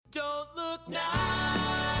Don't look now, 'cause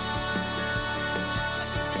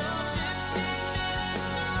your 15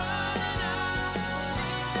 minutes are running out.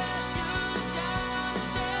 See that good God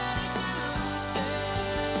is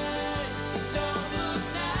headed to say, don't look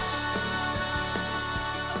now,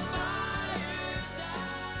 fire's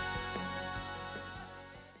out.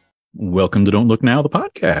 Welcome to Don't Look Now, the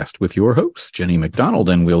podcast with your hosts, Jenny McDonald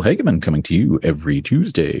and Will Hageman, coming to you every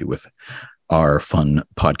Tuesday with our fun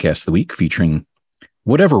podcast of the week featuring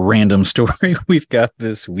whatever random story we've got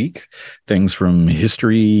this week. Things from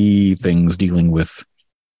history, things dealing with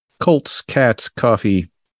cults, cats, coffee,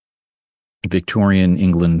 Victorian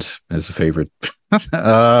England as a favorite.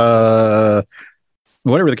 Whatever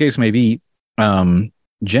the case may be,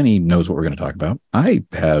 Jenny knows what we're going to talk about. I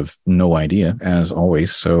have no idea, as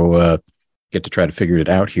always, so get to try to figure it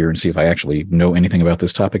out here and see if I actually know anything about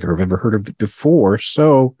this topic or have ever heard of it before.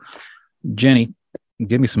 So, Jenny,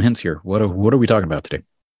 give me some hints here. What are we talking about today?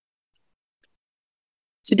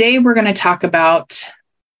 Today, we're going to talk about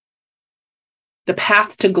the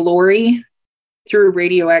path to glory through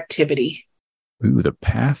radioactivity. Ooh, the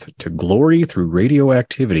path to glory through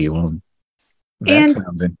radioactivity. Well, that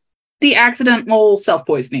sounds in. The accidental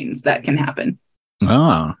self-poisonings that can happen.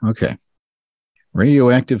 Ah, okay.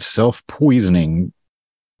 Radioactive self-poisoning.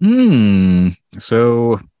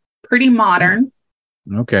 So pretty modern.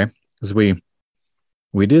 Okay. Because we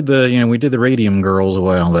did the radium girls a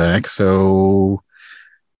while back, so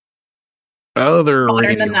other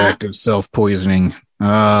radioactive self-poisoning.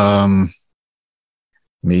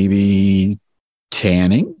 Maybe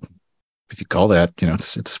tanning, if you call that,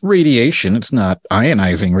 it's radiation. It's not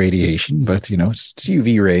ionizing radiation, but it's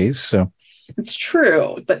UV rays. So it's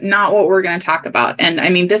true, but not what we're going to talk about. And I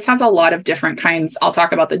mean, this has a lot of different kinds. I'll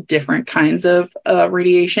talk about the different kinds of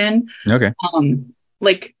radiation. Okay.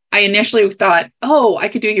 Like I initially thought, I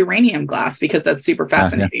could do uranium glass because that's super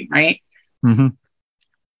fascinating, right?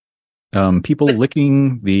 Mm-hmm. People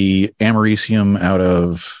licking the americium out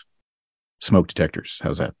of smoke detectors.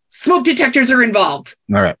 How's that? Smoke detectors are involved.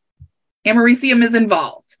 All right. Americium is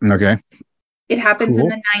involved. Okay. It happens in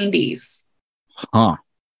the 90s. Huh.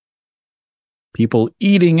 People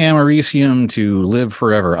eating americium to live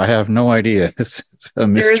forever. I have no idea. This is a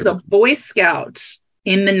mystery. There is a Boy Scout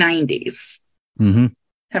in the 90s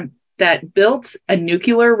that built a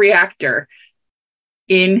nuclear reactor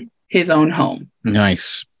in his own home.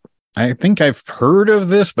 Nice. I think I've heard of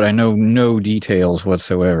this, but I know no details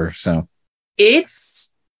whatsoever. So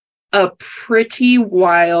it's a pretty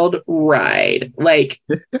wild ride, like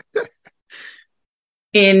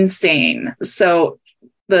insane. So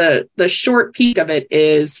the short peak of it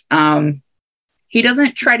is he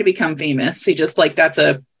doesn't try to become famous. He just that's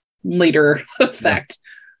a later effect.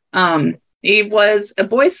 He was a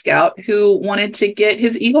Boy Scout who wanted to get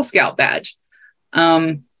his Eagle Scout badge.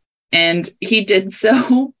 And he did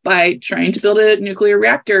so by trying to build a nuclear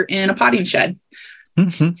reactor in a potting shed.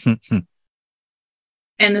 And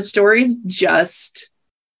the story's just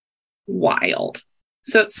wild.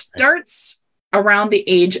 So it starts around the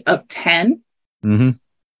age of 10. Mm-hmm.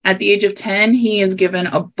 At the age of 10, he is given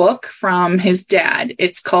a book from his dad.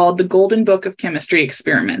 It's called The Golden Book of Chemistry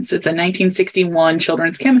Experiments. It's a 1961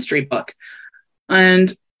 children's chemistry book.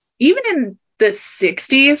 And even in the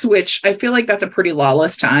 60s, which I feel like that's a pretty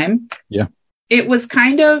lawless time. Yeah. It was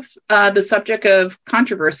kind of the subject of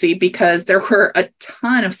controversy because there were a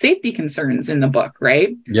ton of safety concerns in the book,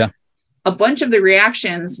 right? Yeah. A bunch of the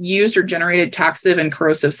reactions used or generated toxic and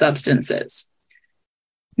corrosive substances.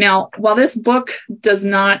 Now, while this book does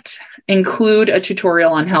not include a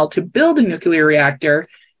tutorial on how to build a nuclear reactor,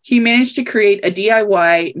 he managed to create a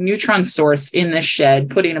DIY neutron source in the shed,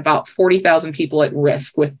 putting about 40,000 people at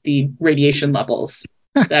risk with the radiation levels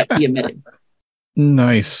that he emitted.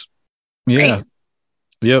 Nice. Yeah. Right?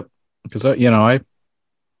 Yep. Because, I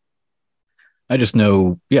just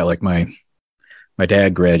know, like my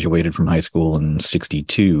dad graduated from high school in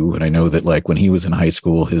 1962. And I know that when he was in high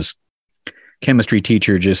school, his chemistry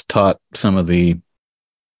teacher just taught some of the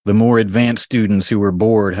more advanced students who were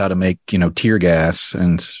bored how to make, tear gas.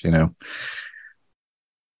 And,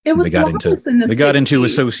 it was they got into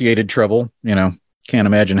associated trouble. Can't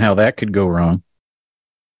imagine how that could go wrong.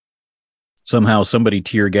 Somehow somebody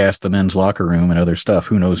tear gassed the men's locker room and other stuff.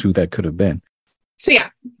 Who knows who that could have been? So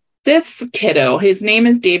this kiddo, his name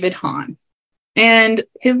is David Hahn, and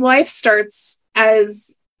his life starts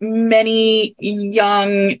as many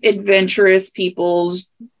young, adventurous people's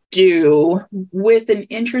do, with an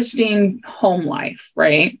interesting home life,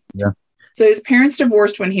 right? Yeah. So his parents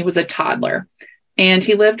divorced when he was a toddler, and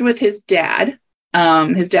he lived with his dad.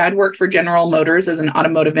 His dad worked for General Motors as an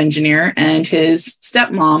automotive engineer, and his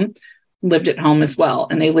stepmom lived at home as well.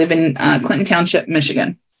 And they live in Clinton Township,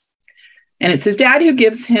 Michigan. And it's his dad who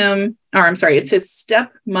gives him, or I'm sorry, it's his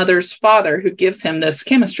stepmother's father who gives him this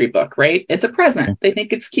chemistry book, right? It's a present. They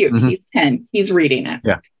think it's cute. Mhm. He's 10. He's reading it.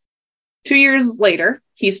 Yeah. 2 years later,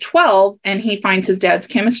 he's 12 and he finds his dad's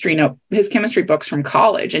chemistry books from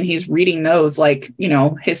college. And he's reading those like,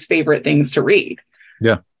 his favorite things to read.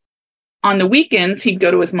 Yeah. On the weekends, he'd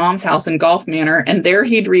go to his mom's house in Gulf Manor, and there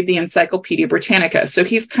he'd read the Encyclopedia Britannica. So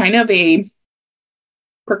he's kind of a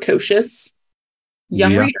precocious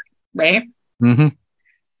young reader, right? Mm-hmm.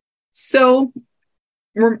 So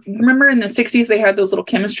remember in the 60s, they had those little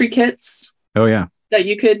chemistry kits Oh, yeah. that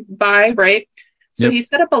you could buy, right? So Yep. he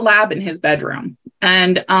set up a lab in his bedroom.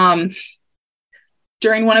 And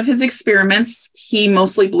during one of his experiments, he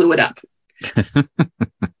mostly blew it up.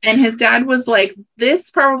 And his dad was like, this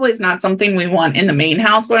probably is not something we want in the main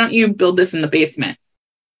house. Why don't you build this in the basement?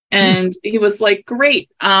 And he was like, great,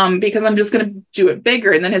 because I'm just going to do it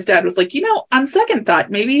bigger. And then his dad was like, on second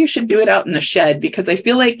thought, maybe you should do it out in the shed because I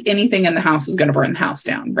feel like anything in the house is going to burn the house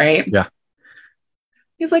down, right? Yeah.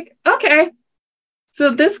 He's like, okay.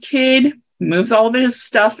 So this kid moves all of his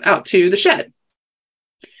stuff out to the shed.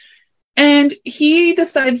 And he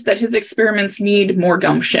decides that his experiments need more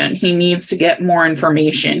gumption. He needs to get more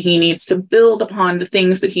information. He needs to build upon the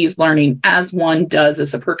things that he's learning, as one does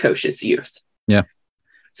as a precocious youth. Yeah.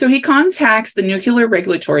 So he contacts the Nuclear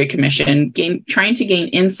Regulatory Commission, trying to gain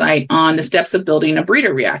insight on the steps of building a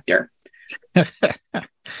breeder reactor.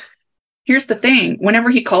 Here's the thing. Whenever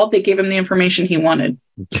he called, they gave him the information he wanted.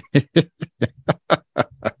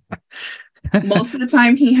 Most of the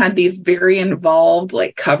time, he had these very involved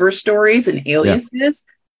like cover stories and aliases.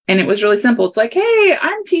 Yeah. And it was really simple. It's like, hey,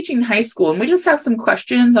 I'm teaching high school and we just have some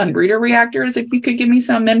questions on breeder reactors. If you could give me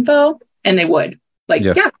some info. And they would. Like,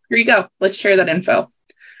 yeah, here you go. Let's share that info.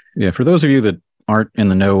 Yeah. For those of you that aren't in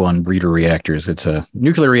the know on breeder reactors, it's a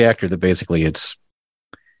nuclear reactor that basically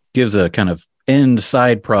gives a kind of end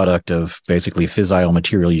side product of basically fissile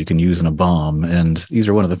material you can use in a bomb. And these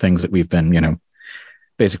are one of the things that we've been,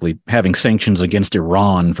 basically having sanctions against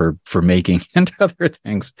Iran for making and other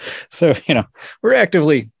things. So, we're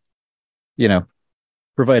actively,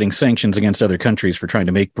 providing sanctions against other countries for trying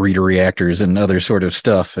to make breeder reactors and other sort of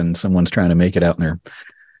stuff. And someone's trying to make it out in their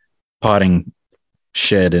potting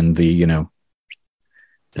shed. And the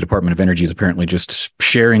Department of Energy is apparently just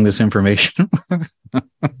sharing this information.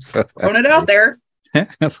 So throwing it out there.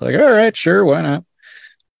 That's like, all right, sure. Why not?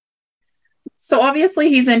 So obviously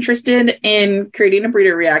he's interested in creating a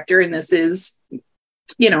breeder reactor. And this is,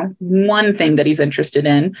 one thing that he's interested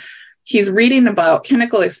in. He's reading about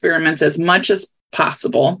chemical experiments as much as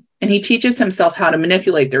possible. And he teaches himself how to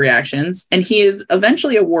manipulate the reactions. And he is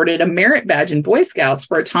eventually awarded a merit badge in Boy Scouts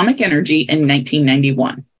for atomic energy in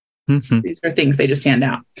 1991. Mm-hmm. These are things they just hand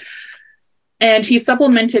out. And he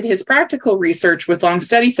supplemented his practical research with long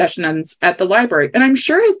study sessions at the library. And I'm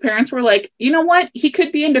sure his parents were like, you know what? He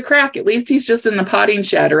could be into crack. At least he's just in the potting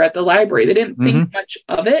shed or at the library. They didn't think much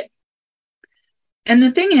of it. And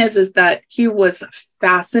the thing is that he was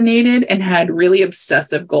fascinated and had really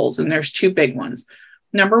obsessive goals. And there's two big ones.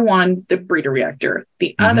 Number one, the breeder reactor.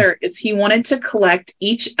 The other is he wanted to collect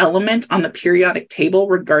each element on the periodic table,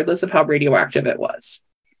 regardless of how radioactive it was.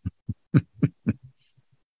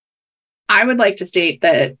 I would like to state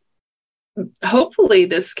that hopefully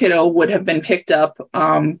this kiddo would have been picked up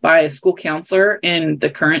by a school counselor in the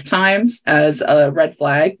current times as a red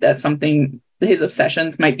flag that his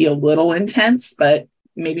obsessions might be a little intense, but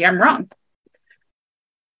maybe I'm wrong.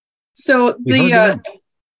 So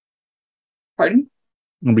pardon?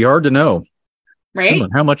 It'll be hard to know. Right?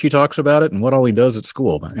 How much he talks about it and what all he does at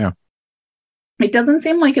school. But yeah. It doesn't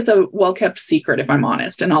seem like it's a well-kept secret, if I'm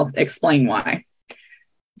honest, and I'll explain why.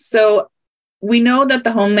 So we know that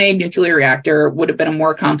the homemade nuclear reactor would have been a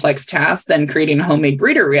more complex task than creating a homemade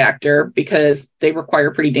breeder reactor because they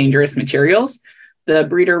require pretty dangerous materials. The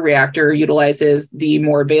breeder reactor utilizes the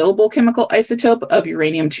more available chemical isotope of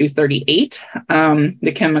uranium-238,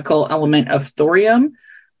 the chemical element of thorium,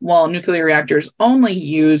 while nuclear reactors only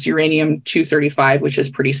use uranium-235, which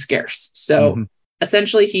is pretty scarce. So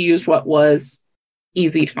essentially he used what was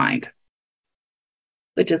easy to find,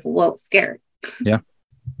 which is a little scary. Yeah.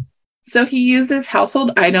 So he uses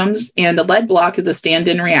household items and a lead block as a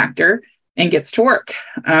stand-in reactor and gets to work.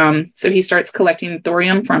 So he starts collecting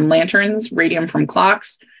thorium from lanterns, radium from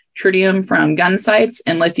clocks, tritium from gun sights,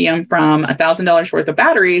 and lithium from $1,000 worth of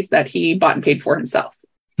batteries that he bought and paid for himself.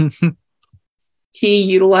 He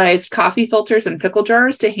utilized coffee filters and pickle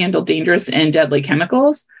jars to handle dangerous and deadly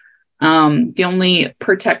chemicals. The only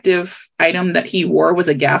protective item that he wore was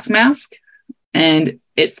a gas mask. And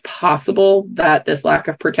it's possible that this lack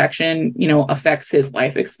of protection, affects his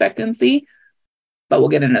life expectancy, but we'll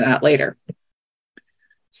get into that later.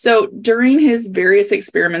 So during his various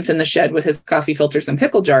experiments in the shed with his coffee filters and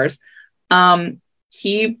pickle jars,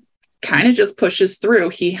 he kind of just pushes through.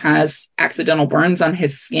 He has accidental burns on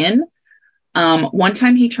his skin. One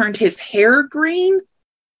time he turned his hair green,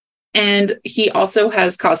 and he also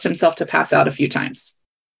has caused himself to pass out a few times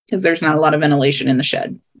because there's not a lot of ventilation in the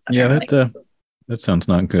shed. Apparently. Yeah, that sounds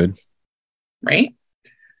not good. Right?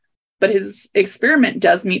 But his experiment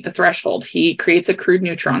does meet the threshold. He creates a crude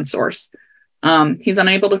neutron source. He's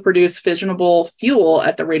unable to produce fissionable fuel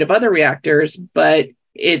at the rate of other reactors, but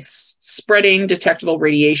it's spreading detectable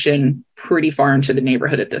radiation pretty far into the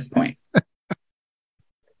neighborhood at this point.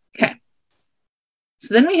 Okay.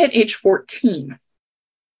 So then we hit age 14.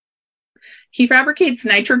 He fabricates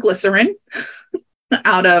nitroglycerin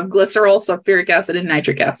out of glycerol, sulfuric acid, and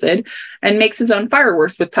nitric acid, and makes his own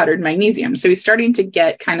fireworks with powdered magnesium. So he's starting to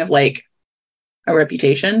get kind of like a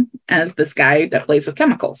reputation as this guy that plays with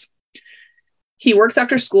chemicals. He works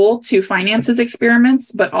after school to finance his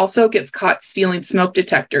experiments, but also gets caught stealing smoke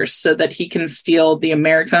detectors so that he can steal the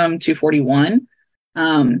Americum 241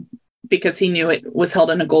 because he knew it was held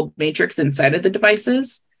in a gold matrix inside of the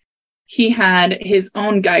devices. He had his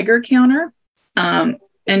own Geiger counter,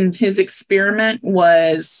 and his experiment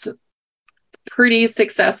was pretty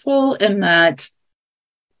successful in that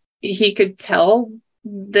he could tell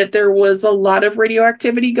that there was a lot of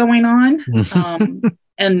radioactivity going on.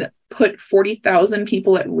 And put 40,000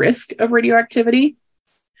 people at risk of radioactivity.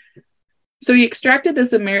 So he extracted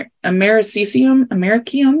this americium.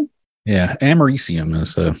 Yeah, americium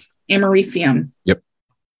is Americium. Yep.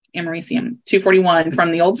 Americium 241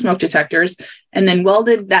 from the old smoke detectors, and then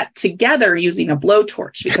welded that together using a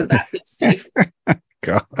blowtorch because that's safe.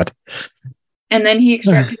 God. And then he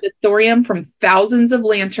extracted the thorium from thousands of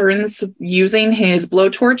lanterns using his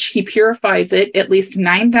blowtorch. He purifies it at least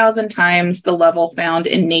 9,000 times the level found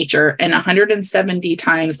in nature and 170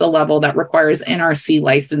 times the level that requires NRC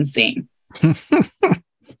licensing.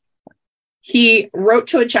 He wrote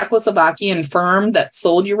to a Czechoslovakian firm that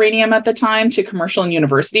sold uranium at the time to commercial and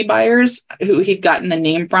university buyers who he'd gotten the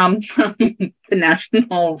name from the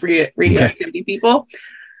National Radioactivity people.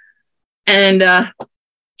 And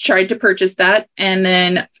tried to purchase that, and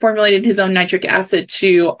then formulated his own nitric acid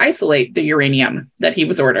to isolate the uranium that he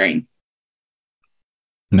was ordering.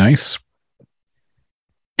 Nice.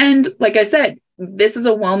 And like I said, this is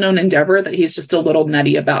a well-known endeavor that he's just a little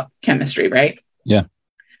nutty about chemistry, right? Yeah.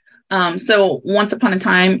 So once upon a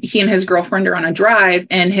time, he and his girlfriend are on a drive,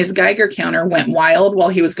 and his Geiger counter went wild while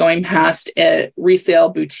he was going past a resale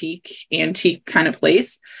boutique, antique kind of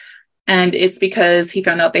place. And it's because he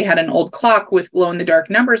found out they had an old clock with glow-in-the-dark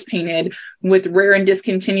numbers painted with rare and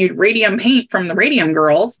discontinued radium paint from the Radium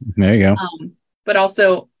Girls. There you go. But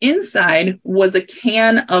also inside was a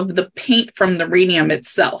can of the paint from the radium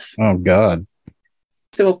itself. Oh, God.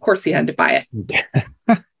 So, of course, he had to buy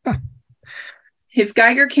it. His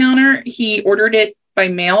Geiger counter, he ordered it by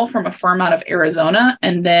mail from a firm out of Arizona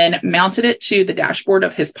and then mounted it to the dashboard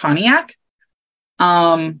of his Pontiac.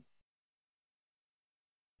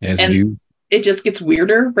 It just gets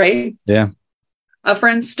weirder, right? Yeah. A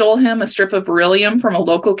friend stole him a strip of beryllium from a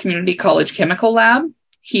local community college chemical lab.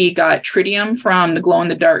 He got tritium from the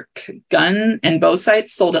glow-in-the-dark gun and bow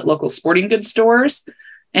sights sold at local sporting goods stores.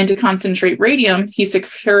 And to concentrate radium, he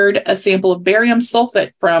secured a sample of barium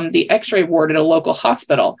sulfate from the X-ray ward at a local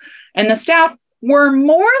hospital. And the staff were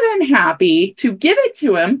more than happy to give it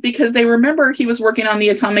to him because they remember he was working on the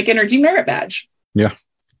Atomic Energy Merit Badge. Yeah.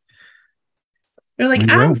 They're like,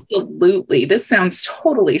 absolutely. This sounds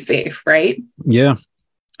totally safe, right? Yeah.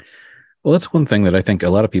 Well, that's one thing that I think a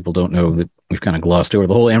lot of people don't know that we've kind of glossed over.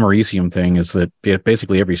 The whole americium thing is that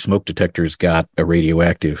basically every smoke detector's got a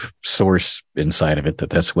radioactive source inside of it.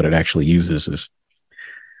 That's what it actually uses, is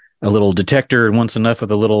a little detector. And once enough of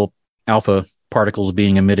the little alpha particles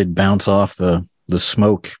being emitted bounce off the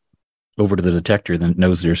smoke over to the detector, then it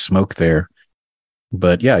knows there's smoke there.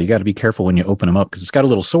 But yeah, you got to be careful when you open them up because it's got a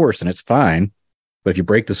little source and it's fine. But if you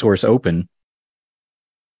break the source open,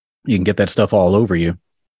 you can get that stuff all over you.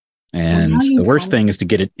 And the worst thing is to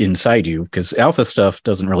get it inside you because alpha stuff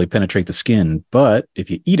doesn't really penetrate the skin. But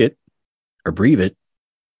if you eat it or breathe it,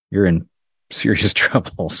 you're in serious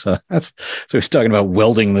trouble. So he's talking about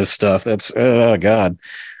welding this stuff. That's, oh, God.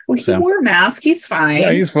 Well, he wore a mask. He's fine.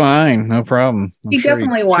 Yeah, he's fine. No problem. He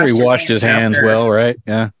definitely washed his hands well, right?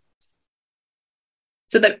 Yeah.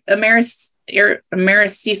 So the americium,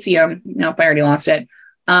 nope, I already lost it.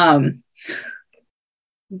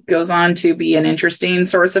 goes on to be an interesting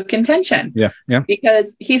source of contention. Yeah.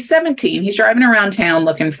 Because he's 17. He's driving around town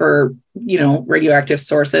looking for, radioactive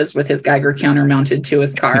sources with his Geiger counter mounted to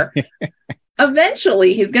his car.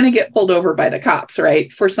 Eventually, he's going to get pulled over by the cops,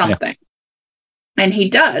 right? For something. Yeah. And he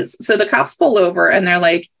does. So the cops pull over and they're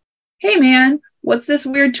like, hey, man, what's this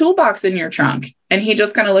weird toolbox in your trunk? And he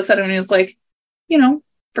just kind of looks at him and he's like,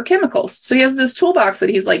 for chemicals. So he has this toolbox that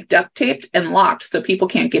he's like duct taped and locked so people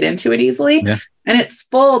can't get into it easily. Yeah. And it's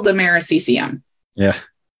full of americium. Yeah.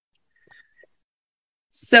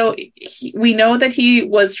 So we know that he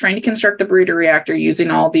was trying to construct a breeder reactor using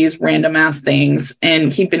all these random ass things.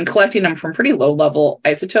 And he'd been collecting them from pretty low level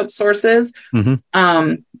isotope sources.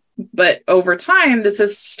 Mm-hmm. But over time, this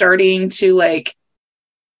is starting to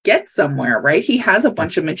get somewhere, right? He has a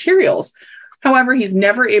bunch of materials. However, he's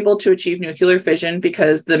never able to achieve nuclear fission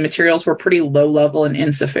because the materials were pretty low level and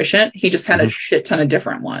insufficient. He just had a shit ton of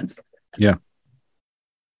different ones. Yeah.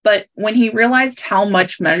 But when he realized how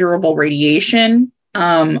much measurable radiation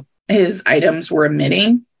his items were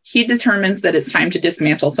emitting, he determines that it's time to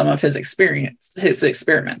dismantle some of his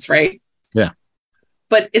experiments, right? Yeah.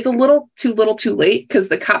 But it's a little too late because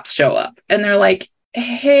the cops show up and they're like,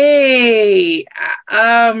 hey,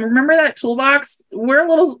 remember that toolbox?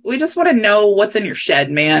 We just want to know what's in your shed,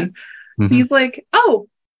 man. Mm-hmm. He's like, oh,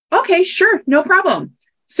 okay, sure, no problem.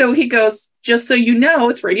 So he goes, just so you know,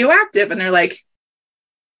 it's radioactive. And they're like,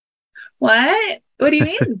 what? What do you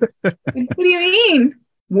mean? What do you mean?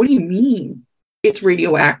 What do you mean it's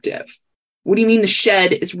radioactive? What do you mean the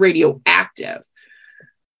shed is radioactive?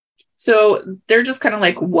 So they're just kind of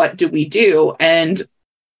like, what do we do? And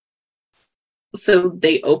so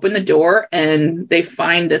they open the door and they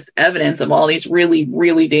find this evidence of all these really,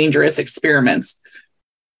 really dangerous experiments.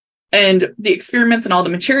 And the experiments and all the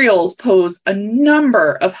materials pose a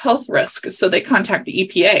number of health risks. So they contact the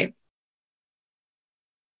EPA.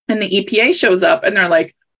 And the EPA shows up and they're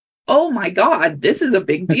like, oh my God, this is a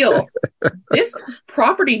big deal. This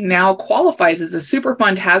property now qualifies as a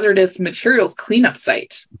Superfund hazardous materials cleanup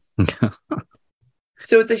site.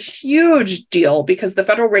 So it's a huge deal because the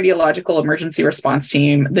Federal Radiological Emergency Response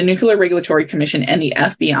Team, the Nuclear Regulatory Commission, and the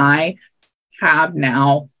FBI have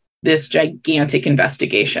now this gigantic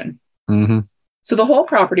investigation. Mm-hmm. So the whole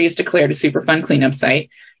property is declared a Superfund cleanup site.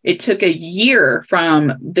 It took a year from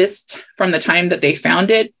the time that they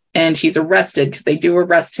found it, and he's arrested because they do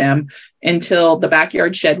arrest him, until the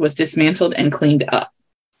backyard shed was dismantled and cleaned up.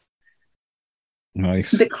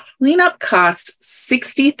 Nice. The cleanup cost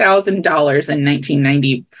 $60,000 in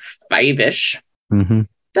 1995-ish. Mm-hmm.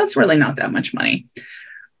 That's really not that much money.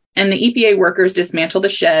 And the EPA workers dismantled the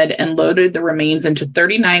shed and loaded the remains into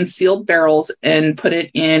 39 sealed barrels and put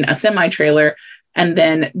it in a semi-trailer and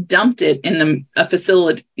then dumped it in a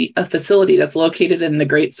facility that's located in the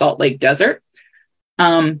Great Salt Lake Desert.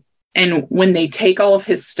 And when they take all of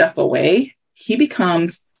his stuff away, he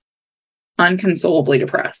becomes inconsolably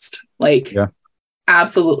depressed.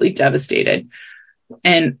 Absolutely devastated.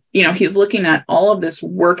 And, he's looking at all of this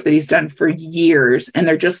work that he's done for years, and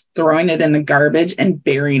they're just throwing it in the garbage and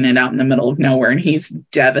burying it out in the middle of nowhere. And he's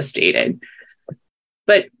devastated.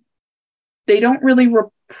 But they don't really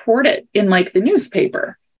report it in the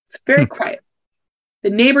newspaper. It's very quiet.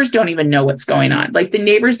 The neighbors don't even know what's going on. The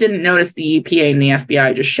neighbors didn't notice the EPA and the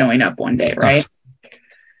FBI just showing up one day, right?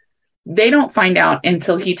 They don't find out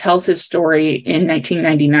until he tells his story in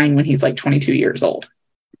 1999 when he's 22 years old.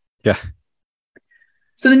 Yeah.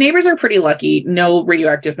 So the neighbors are pretty lucky. No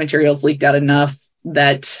radioactive materials leaked out enough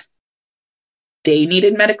that they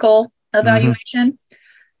needed medical evaluation. Mm-hmm.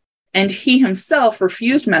 And he himself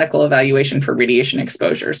refused medical evaluation for radiation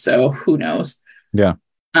exposure. So who knows? Yeah.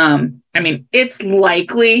 It's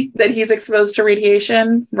likely that he's exposed to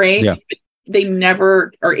radiation, right? Yeah. They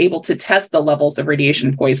never are able to test the levels of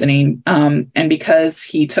radiation poisoning. And because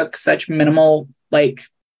he took such minimal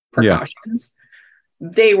precautions,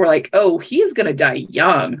 they were like, oh, he's going to die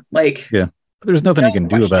young. Yeah. But there's nothing you can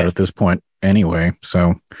do about it at this point anyway.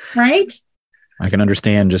 So, right. I can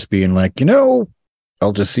understand just being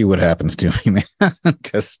I'll just see what happens to me, man.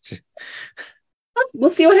 Because we'll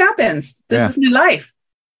see what happens. This is new life.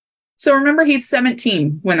 So remember, he's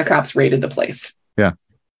 17 when the cops raided the place. Yeah.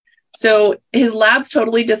 So his lab's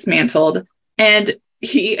totally dismantled and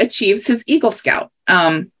he achieves his Eagle Scout.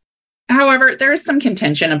 However, there is some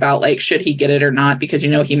contention about should he get it or not, because,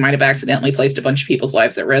 he might have accidentally placed a bunch of people's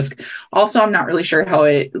lives at risk. Also, I'm not really sure how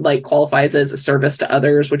it qualifies as a service to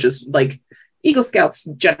others, which is Eagle Scouts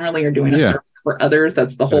generally are doing a service for others.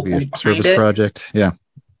 That's the whole point behind service it. Project. Yeah.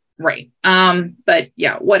 Right. But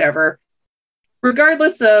yeah, whatever.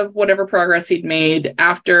 regardless of whatever progress he'd made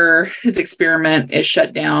after his experiment is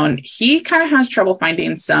shut down, he kind of has trouble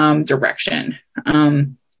finding some direction.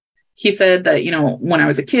 He said that, when I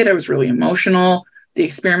was a kid, I was really emotional. The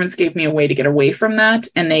experiments gave me a way to get away from that,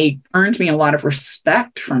 and they earned me a lot of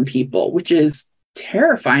respect from people, which is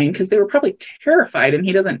terrifying because they were probably terrified, and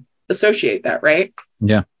he doesn't associate that, right?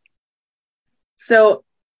 Yeah. So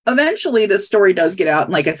eventually this story does get out,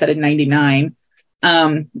 like I said, in 99.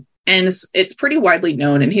 And it's pretty widely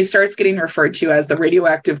known, and he starts getting referred to as the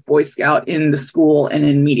radioactive Boy Scout in the school and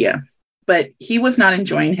in media. But he was not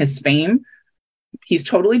enjoying his fame. He's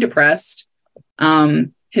totally depressed.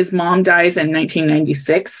 His mom dies in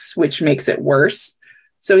 1996, which makes it worse.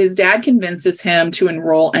 So his dad convinces him to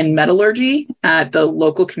enroll in metallurgy at the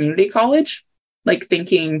local community college, like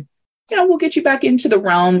thinking, we'll get you back into the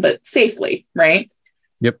realm, but safely, right?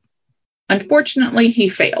 Yep. Unfortunately, he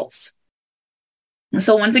fails.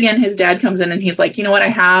 So once again, his dad comes in and he's like, you know what? I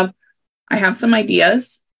have some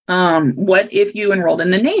ideas. What if you enrolled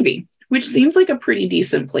in the Navy, which seems like a pretty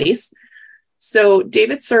decent place. So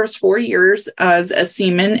David serves 4 years as a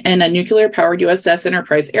seaman in a nuclear-powered USS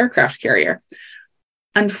Enterprise aircraft carrier.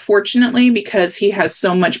 Unfortunately, because he has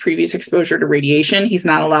so much previous exposure to radiation, he's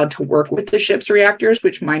not allowed to work with the ship's reactors,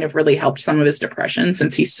 which might have really helped some of his depression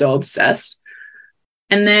since he's so obsessed.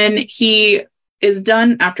 And then he is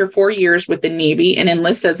done after 4 years with the Navy and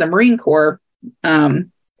enlists as a Marine Corps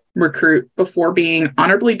recruit before being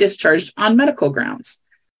honorably discharged on medical grounds.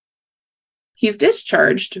 He's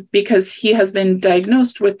discharged because he has been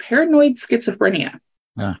diagnosed with paranoid schizophrenia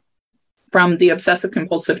from the obsessive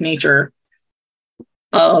compulsive nature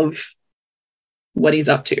of what he's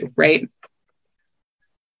up to, right?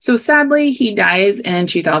 So sadly, he dies in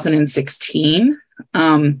 2016.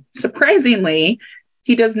 Surprisingly,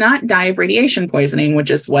 he does not die of radiation poisoning,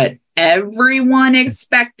 which is what everyone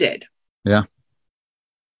expected. Yeah.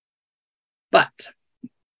 But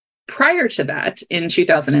prior to that, in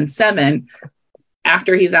 2007,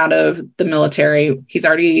 after he's out of the military, he's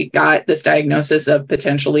already got this diagnosis of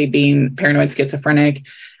potentially being paranoid schizophrenic.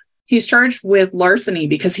 He's charged with larceny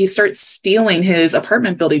because he starts stealing his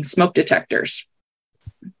apartment building smoke detectors.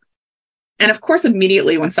 And of course,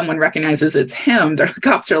 immediately when someone recognizes it's him, the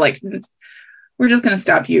cops are like, we're just going to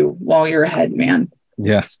stop you while you're ahead, man.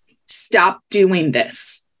 Yes. Stop doing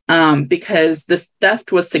this. Because this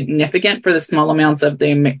theft was significant for the small amounts of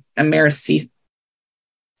the americium.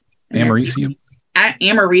 There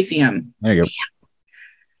you go.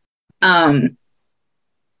 And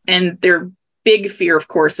their big fear, of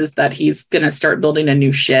course, is that he's going to start building a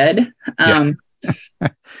new shed.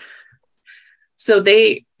 So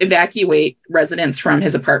they evacuate residents from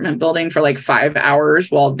his apartment building for like 5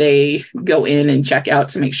 hours while they go in and check out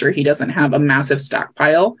to make sure he doesn't have a massive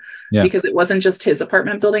stockpile. Yeah. Because it wasn't just his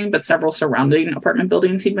apartment building, but several surrounding apartment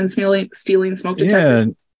buildings he'd been stealing smoke detectors.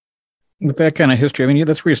 Yeah, with that kind of history, I mean,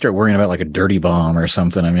 that's where you start worrying about like a dirty bomb or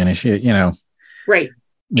something. I mean, if right.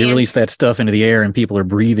 You release that stuff into the air and people are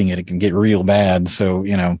breathing it, it can get real bad. So,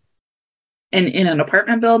 And in an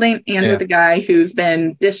apartment building and with a guy who's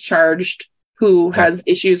been discharged, who has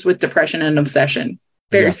issues with depression and obsession.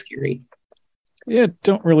 Very scary. Yeah,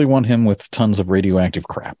 don't really want him with tons of radioactive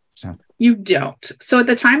crap. So. You don't. So at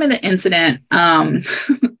the time of the incident,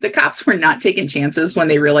 the cops were not taking chances when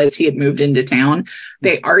they realized he had moved into town.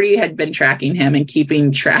 They already had been tracking him and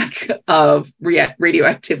keeping track of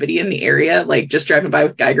radioactivity in the area, like just driving by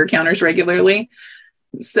with Geiger counters regularly.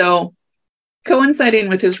 So coinciding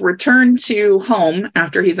with his return to home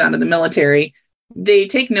after he's out of the military, they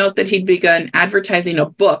take note that he'd begun advertising a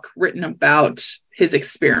book written about his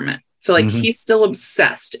experiment. So he's still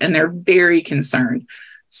obsessed and they're very concerned.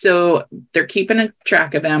 So they're keeping a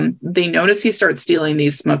track of him. They notice he starts stealing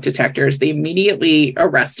these smoke detectors. They immediately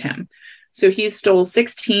arrest him. So he stole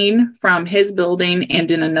 16 from his building and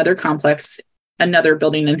in another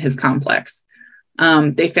building in his complex.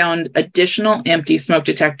 They found additional empty smoke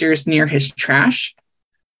detectors near his trash.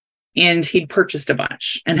 And he'd purchased a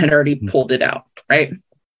bunch and had already pulled it out, right?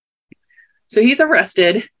 So he's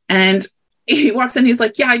arrested and he walks in. He's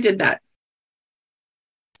like, yeah, I did that.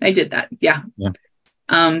 Yeah.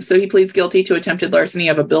 So he pleads guilty to attempted larceny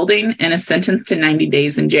of a building and is sentenced to 90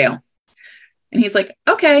 days in jail. And he's like,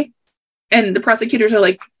 okay. And the prosecutors are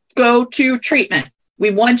like, go to treatment.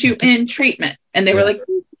 We want you in treatment. And they were like,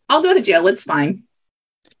 I'll go to jail. It's fine.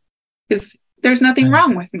 Because there's nothing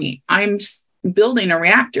wrong with me. I'm just building a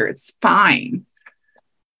reactor. It's fine.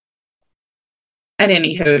 At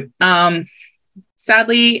any hoot.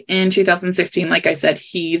 Sadly, in 2016, like I said,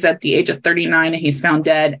 he's at the age of 39 and he's found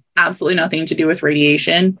dead. Absolutely nothing to do with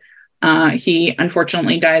radiation. He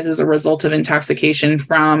unfortunately dies as a result of intoxication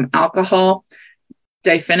from alcohol.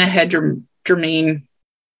 diphenhydramine,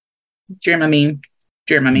 Dramamine,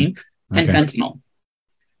 and fentanyl.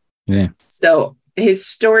 Yeah. So his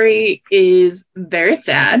story is very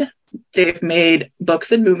sad. They've made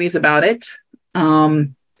books and movies about it.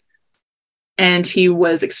 And he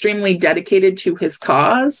was extremely dedicated to his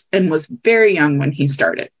cause and was very young when he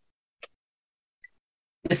started.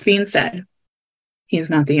 This being said, he's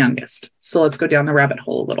not the youngest. So let's go down the rabbit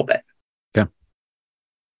hole a little bit. Okay.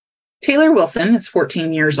 Taylor Wilson is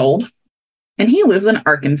 14 years old, and he lives in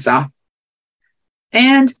Arkansas.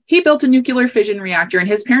 And he built a nuclear fission reactor in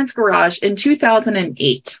his parents' garage in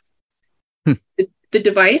 2008. The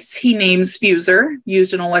device he names Fuser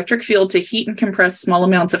used an electric field to heat and compress small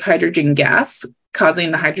amounts of hydrogen gas,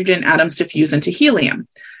 causing the hydrogen atoms to fuse into helium.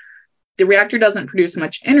 The reactor doesn't produce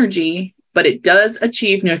much energy, but it does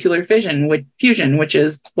achieve nuclear fusion, which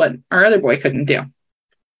is what our other boy couldn't do.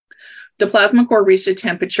 The plasma core reached a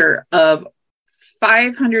temperature of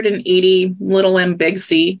 580 little m big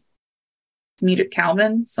C meter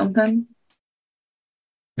Kelvin something.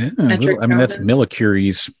 Yeah, that's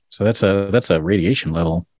millicuries. So that's a radiation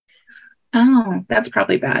level. Oh, that's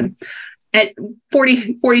probably bad. At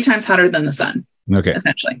 40 times hotter than the sun. Okay.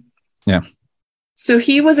 Essentially. Yeah. So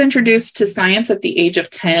he was introduced to science at the age of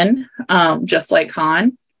 10, just like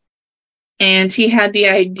Hahn. And he had the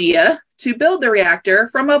idea to build the reactor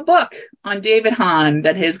from a book on David Hahn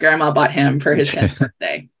that his grandma bought him for his 10th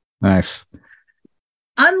birthday. Nice.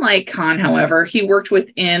 Unlike Hahn, however, he worked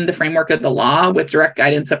within the framework of the law with direct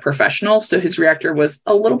guidance of professionals. So his reactor was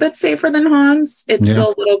a little bit safer than Hahn's. It's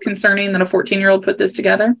still a little concerning that a 14-year-old put this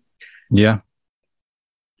together. Yeah.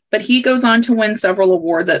 But he goes on to win several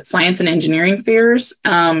awards at science and engineering fairs,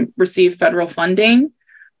 receive federal funding,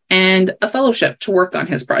 and a fellowship to work on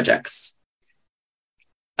his projects.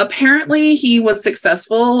 Apparently, he was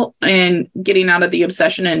successful in getting out of the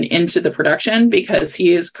obsession and into the production because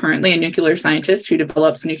he is currently a nuclear scientist who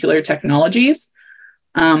develops nuclear technologies.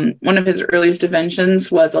 One of his earliest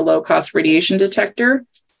inventions was a low-cost radiation detector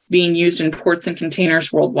being used in ports and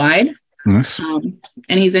containers worldwide. Nice. And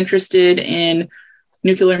he's interested in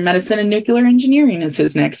nuclear medicine and nuclear engineering as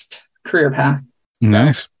his next career path. So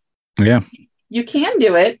nice. Yeah. you can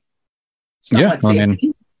do it. Somewhat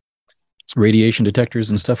safely. Radiation detectors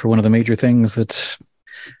and stuff are one of the major things that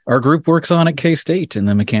our group works on at K-State in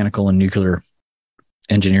the mechanical and nuclear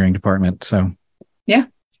engineering department. So yeah,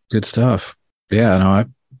 good stuff. Yeah, no, I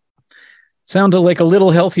sounded like a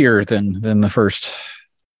little healthier than the first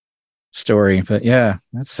story, but yeah,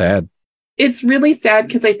 that's sad. It's really sad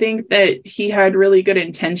because I think that he had really good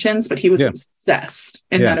intentions, but he was obsessed,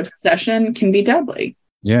 and that obsession can be deadly.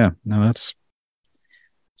 Yeah, no, that's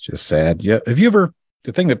just sad. Yeah, have you ever?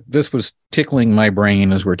 The thing that this was tickling my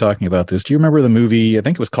brain as we're talking about this. Do you remember the movie? I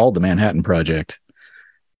think it was called The Manhattan Project,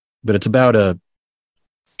 but it's about a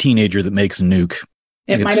teenager that makes a nuke.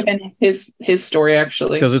 It might have been his story,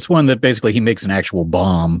 actually. Because it's one that basically he makes an actual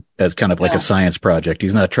bomb as kind of like a science project.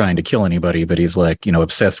 He's not trying to kill anybody, but he's like,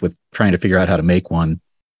 obsessed with trying to figure out how to make one,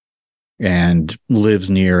 and lives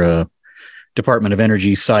near a Department of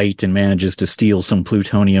Energy site and manages to steal some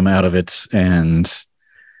plutonium out of it and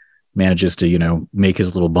manages to, make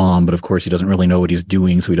his little bomb. But of course he doesn't really know what he's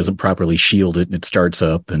doing. So he doesn't properly shield it, and it starts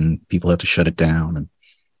up and people have to shut it down. And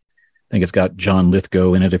I think it's got John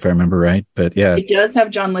Lithgow in it, if I remember right. But yeah, it does have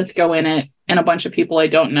John Lithgow in it and a bunch of people I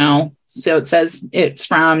don't know. So it says it's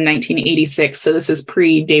from 1986. So this is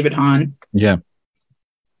pre David Hahn. Yeah.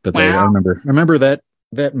 But I remember that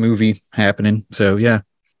movie happening. So yeah.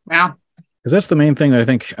 Wow. Because that's the main thing that I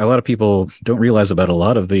think a lot of people don't realize about a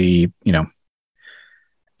lot of the,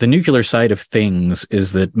 the nuclear side of things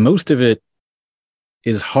is that most of it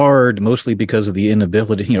is hard, mostly because of the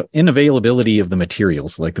inavailability of the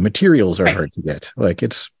materials. Like the materials are hard to get. Like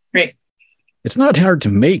it's not hard to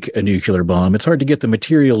make a nuclear bomb. It's hard to get the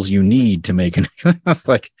materials you need to make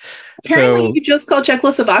apparently you just call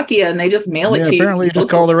Czechoslovakia and they just mail it to you. Apparently you just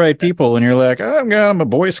call the right people and you're like, I'm a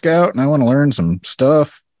Boy Scout and I want to learn some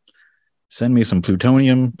stuff. Send me some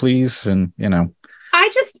plutonium, please. And I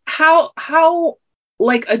just how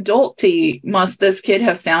like adulty must this kid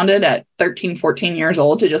have sounded at 13, 14 years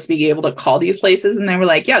old to just be able to call these places and they were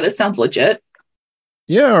like, yeah, this sounds legit.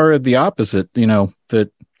 Yeah, or the opposite,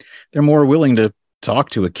 that they're more willing to talk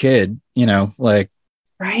to a kid, like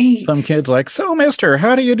some kids like, so mister,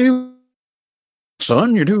 how do you do?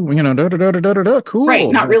 Son, you do, cool. Right,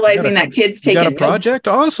 not realizing that kids taking got a project?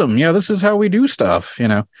 Awesome. Yeah, this is how we do stuff,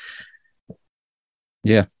 Yeah.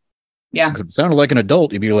 Yeah. If it sounded like an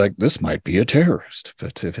adult, you'd be like, this might be a terrorist.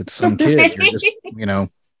 But if it's some kid, you're just,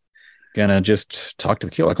 gonna just talk to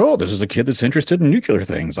the kid like, oh, this is a kid that's interested in nuclear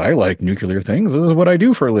things. I like nuclear things. This is what I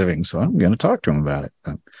do for a living. So I'm gonna talk to him about it.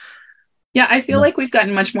 Yeah, I feel like we've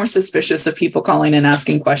gotten much more suspicious of people calling and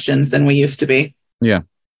asking questions than we used to be. Yeah.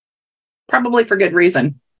 Probably for good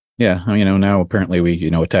reason. Yeah, now apparently we,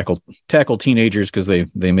 tackle teenagers because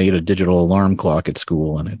they made a digital alarm clock at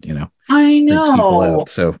school, and it, I freaks people know. out.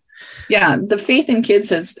 So Yeah, the faith in kids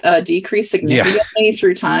has decreased significantly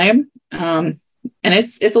through time, and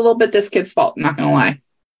it's a little bit this kid's fault. I'm not gonna lie.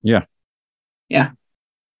 Yeah.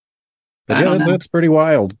 But I don't know. that's pretty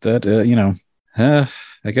wild. That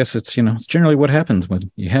I guess it's it's generally what happens when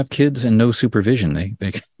you have kids and no supervision.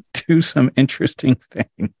 They do some interesting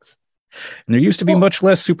things. And there used to be much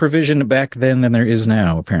less supervision back then than there is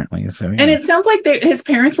now, apparently. So, and it sounds like his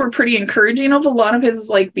parents were pretty encouraging of a lot of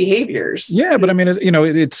his behaviors. Yeah, but I mean,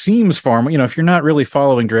 it seems far. If you're not really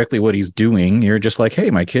following directly what he's doing, you're just like, hey,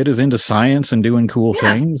 my kid is into science and doing cool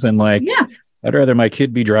things, and I'd rather my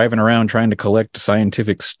kid be driving around trying to collect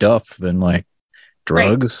scientific stuff than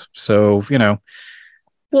drugs. Right. So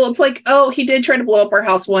Well, it's like, oh, he did try to blow up our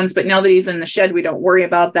house once, but now that he's in the shed, we don't worry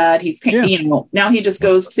about that. He's, now he just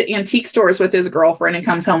goes to antique stores with his girlfriend and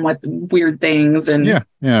comes home with weird things. And I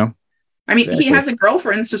mean, exactly. He has a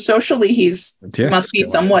girlfriend, so socially must be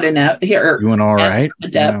somewhat inept here. Doing all right.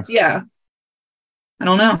 Adept. Yeah. I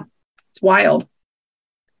don't know. It's wild.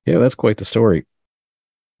 Yeah, that's quite the story.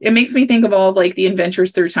 It makes me think of all the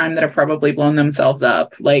adventures through time that have probably blown themselves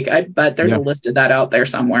up. I bet there's a list of that out there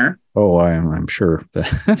somewhere. Oh, I'm sure.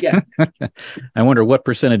 Yeah. I wonder what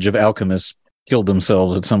percentage of alchemists killed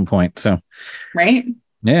themselves at some point. So, right.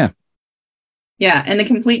 Yeah. Yeah. And the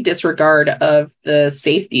complete disregard of the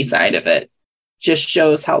safety side of it just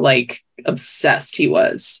shows how obsessed he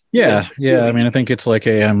was. Yeah. Yeah. I mean, I think it's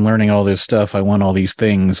hey, I'm learning all this stuff. I want all these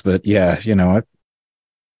things, but yeah, a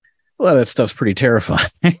lot of that stuff's pretty terrifying.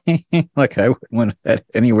 I wouldn't want that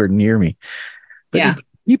anywhere near me. But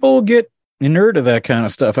people get inert of that kind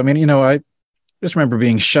of stuff. I mean, I just remember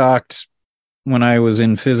being shocked when I was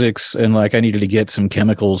in physics and I needed to get some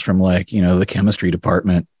chemicals from the chemistry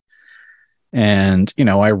department. And,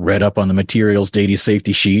 I read up on the materials data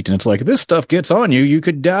safety sheet, and it's this stuff gets on you, you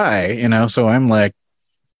could die, so I'm like,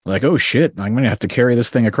 oh shit, I'm going to have to carry this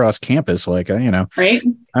thing across campus. Right.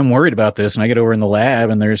 I'm worried about this. And I get over in the lab,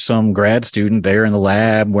 and there's some grad student there in the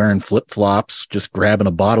lab wearing flip flops, just grabbing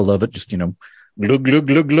a bottle of it, just,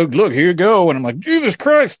 look, here you go. And I'm like, Jesus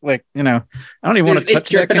Christ. I don't even want to touch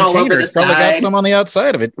that container. It's probably got some on the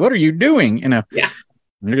outside of it. What are you doing? Yeah.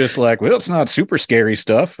 And you're just well, it's not super scary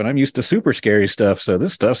stuff. And I'm used to super scary stuff. So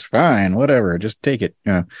this stuff's fine. Whatever. Just take it.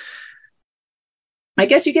 I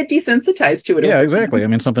guess you get desensitized to it. Yeah, exactly. I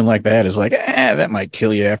mean, something like that is that might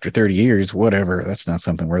kill you after 30 years, whatever. That's not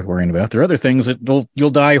something worth worrying about. There are other things that you'll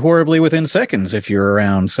die horribly within seconds if you're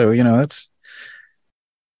around. So, that's.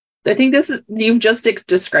 I think you've just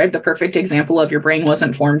described the perfect example of your brain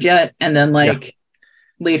wasn't formed yet. And then later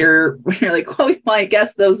you're well, I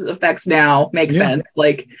guess those effects now make sense.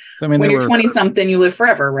 When you're 20 something, you live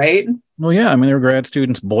forever, right? Well, yeah. I mean, there were grad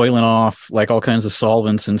students boiling off all kinds of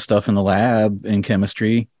solvents and stuff in the lab in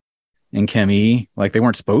chemistry, in chemie. They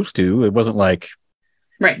weren't supposed to. It wasn't right.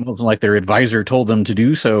 It wasn't their advisor told them to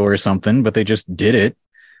do so or something, but they just did it.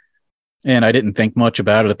 And I didn't think much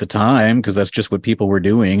about it at the time because that's just what people were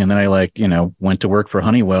doing. And then I went to work for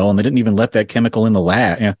Honeywell, and they didn't even let that chemical in the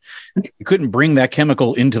lab. You couldn't bring that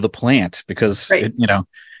chemical into the plant because, they're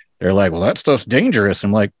well, that stuff's dangerous.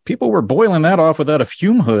 I'm people were boiling that off without a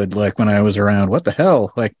fume hood. When I was around, what the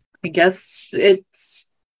hell? I guess it's,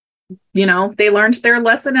 they learned their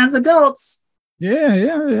lesson as adults.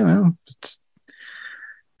 Yeah.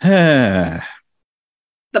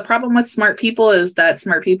 The problem with smart people is that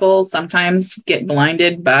smart people sometimes get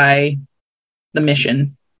blinded by the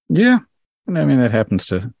mission. Yeah. I mean, that happens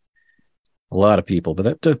to a lot of people,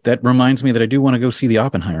 but that reminds me that I do want to go see the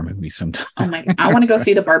Oppenheimer movie sometime. Oh my! I want to go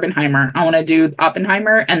see the Barbenheimer. I want to do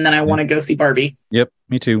Oppenheimer, and then I want to go see Barbie. Yep,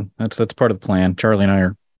 me too. That's part of the plan. Charlie and I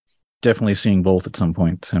are definitely seeing both at some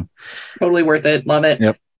point. So totally worth it. Love it.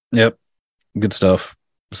 Yep. Good stuff.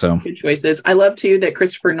 So good choices. I love too that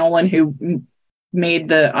Christopher Nolan, who made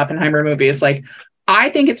the Oppenheimer movie, is I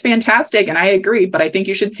think it's fantastic and I agree, but I think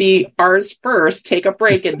you should see ours first, take a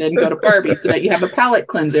break, and then go to Barbie so that you have a palate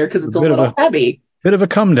cleanser because it's a little heavy. Bit of a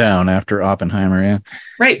come down after Oppenheimer, yeah.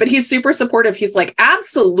 Right, but he's super supportive. He's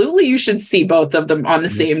absolutely, you should see both of them on the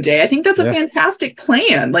same day. I think that's a fantastic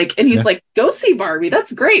plan. And he's go see Barbie.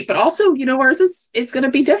 That's great, but also, ours is going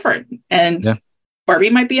to be different, and Barbie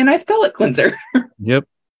might be a nice palate cleanser. Yep.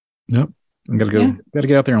 I'm gotta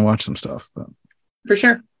get out there and watch some stuff. But. For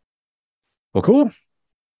sure. Well, cool.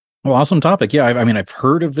 Well, awesome topic. Yeah, I mean, I've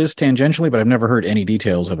heard of this tangentially, but I've never heard any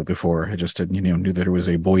details of it before. I just knew that there was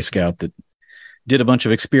a Boy Scout that did a bunch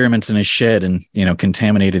of experiments in his shed and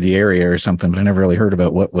contaminated the area or something. But I never really heard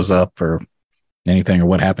about what was up or anything or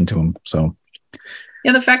what happened to him. So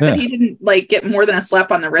yeah, the fact that he didn't get more than a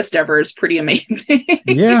slap on the wrist ever is pretty amazing.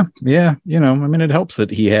 yeah. I mean, it helps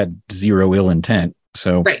that he had zero ill intent.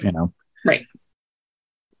 So right. Right.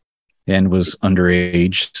 And was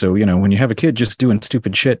underage. So, when you have a kid just doing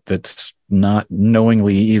stupid shit that's not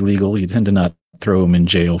knowingly illegal, you tend to not throw them in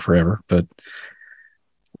jail forever. But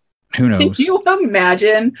who knows? Can you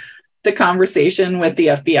imagine the conversation with the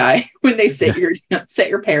FBI when they set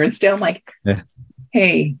your parents down?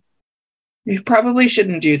 Hey, you probably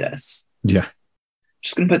shouldn't do this. Yeah.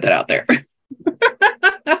 Just going to put that out there.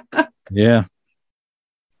 Yeah.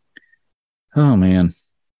 Oh, man.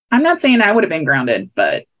 I'm not saying I would have been grounded,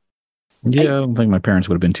 but yeah, I don't think my parents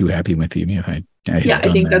would have been too happy with you if I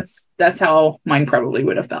think that's how mine probably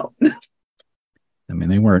would have felt. I mean,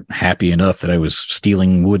 they weren't happy enough that I was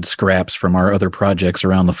stealing wood scraps from our other projects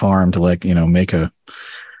around the farm to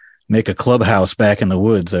make a clubhouse back in the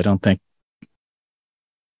woods. I don't think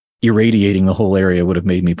irradiating the whole area would have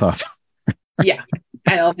made me popular. Yeah,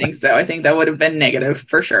 I don't think so. I think that would have been negative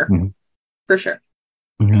for sure. Mm-hmm. For sure.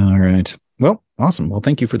 All right. Well, awesome. Well,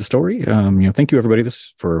 thank you for the story. Thank you everybody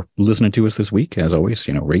for listening to us this week. As always,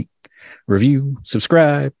 rate, review,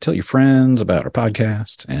 subscribe, tell your friends about our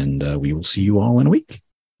podcast, and we will see you all in a week.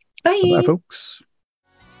 Bye. Bye, folks.